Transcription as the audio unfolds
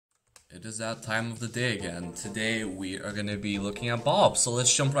It is that time of the day again. Today we are gonna be looking at Bob, so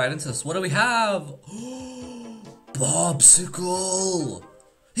let's jump right into this. What do we have? B.O.B.S.I.C.L.E!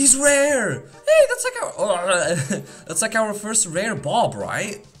 He's rare! Hey, that's like our first rare Bob,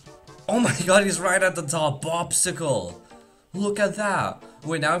 right? Oh my god, he's right at the top. B.O.B.S.I.C.L.E! Look at that.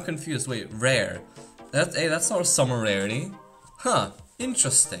 Wait, now I'm confused. Wait, rare. That's our summer rarity. Huh,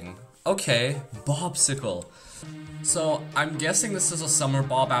 interesting. Okay, B.O.B.S.I.C.L.E. So, I'm guessing this is a summer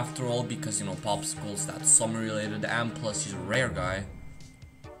Bob after all because, you know, Popsicle's that summer related and plus he's a rare guy.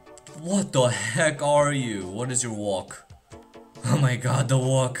 What the heck are you? What is your walk? Oh my god, the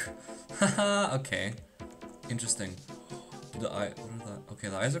walk. Haha, okay. Interesting. Okay,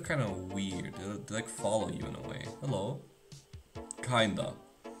 the eyes are kind of weird. They like follow you in a way. Hello? Kinda.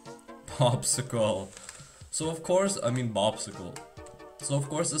 Popsicle. So of course, I mean Bobsicle. So of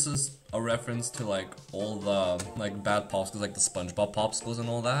course this is a reference to like all the like bad popsicles, like the SpongeBob popsicles and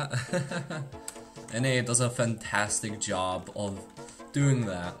all that. And it does a fantastic job of doing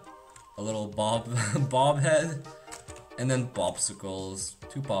that. A little bob head, and then popsicles,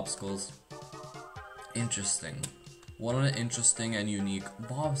 2 popsicles. Interesting. What an interesting and unique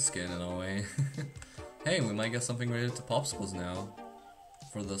Bob skin in a way. Hey, we might get something related to popsicles now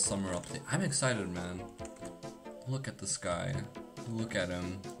for the summer update. I'm excited, man. Look at this guy. Look at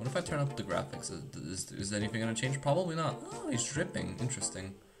him. What if I turn up the graphics? Is anything gonna change? Probably not. Oh, he's dripping.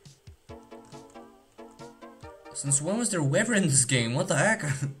 Interesting. Since when was there weather in this game? What the heck?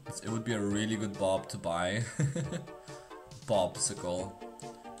 It would be a really good Bob to buy. Bobsicle.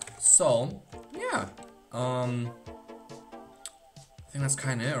 So, yeah. I think that's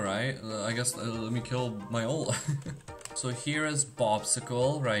kinda it, right? I guess let me kill my ult. So here is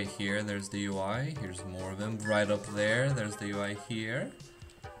Bobsicle, right here, there's the UI, here's more of him, right up there, there's the UI here.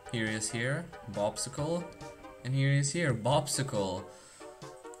 Here he is here, Bobsicle, and here he is here, Bobsicle.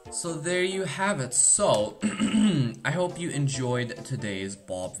 So there you have it. So, I hope you enjoyed today's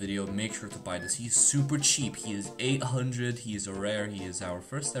Bob video. Make sure to buy this. He's super cheap. He is 800. He is a rare. He is our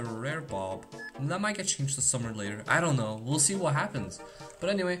first ever rare Bob. And that might get changed to summer later. I don't know. We'll see what happens. But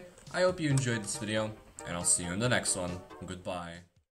anyway, I hope you enjoyed this video. And I'll see you in the next one. Goodbye.